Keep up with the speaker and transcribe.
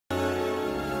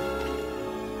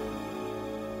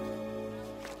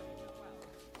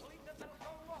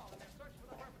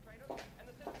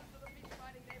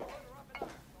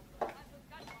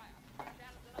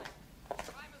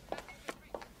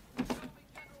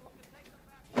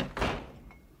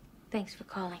Thanks for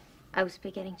calling. I was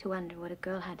beginning to wonder what a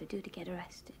girl had to do to get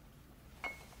arrested.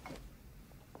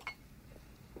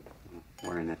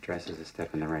 Wearing that dress is a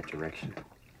step in the right direction.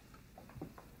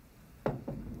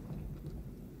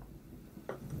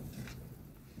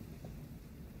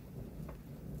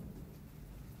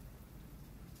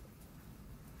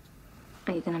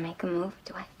 Are you gonna make a move?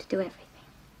 Do I have to do everything?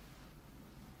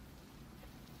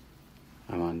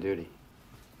 I'm on duty.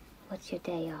 What's your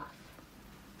day off?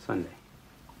 Sunday.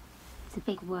 It's a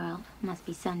big world. Must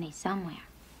be Sunday somewhere.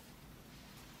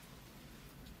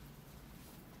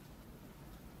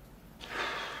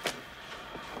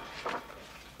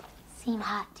 Seem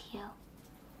hot to you?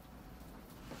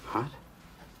 Hot?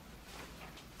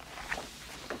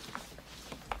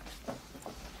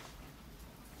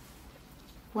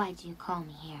 Why'd you call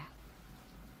me here?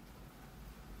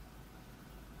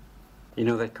 You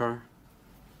know that car?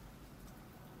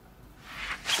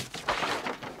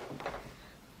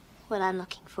 What I'm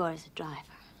looking for is a driver.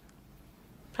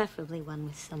 Preferably one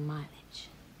with some mileage.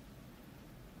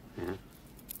 Yeah?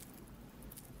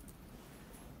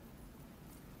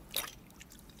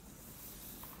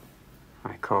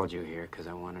 I called you here because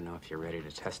I want to know if you're ready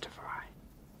to testify.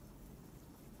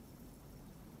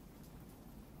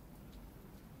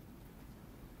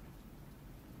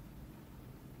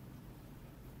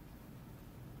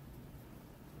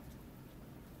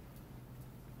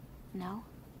 No?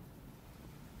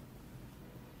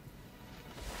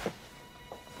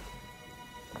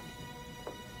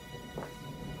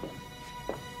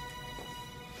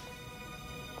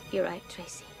 You're right,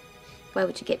 Tracy. Why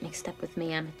would you get mixed up with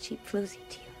me? I'm a cheap floozy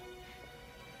to you.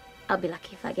 I'll be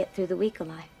lucky if I get through the week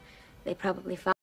alive. They probably found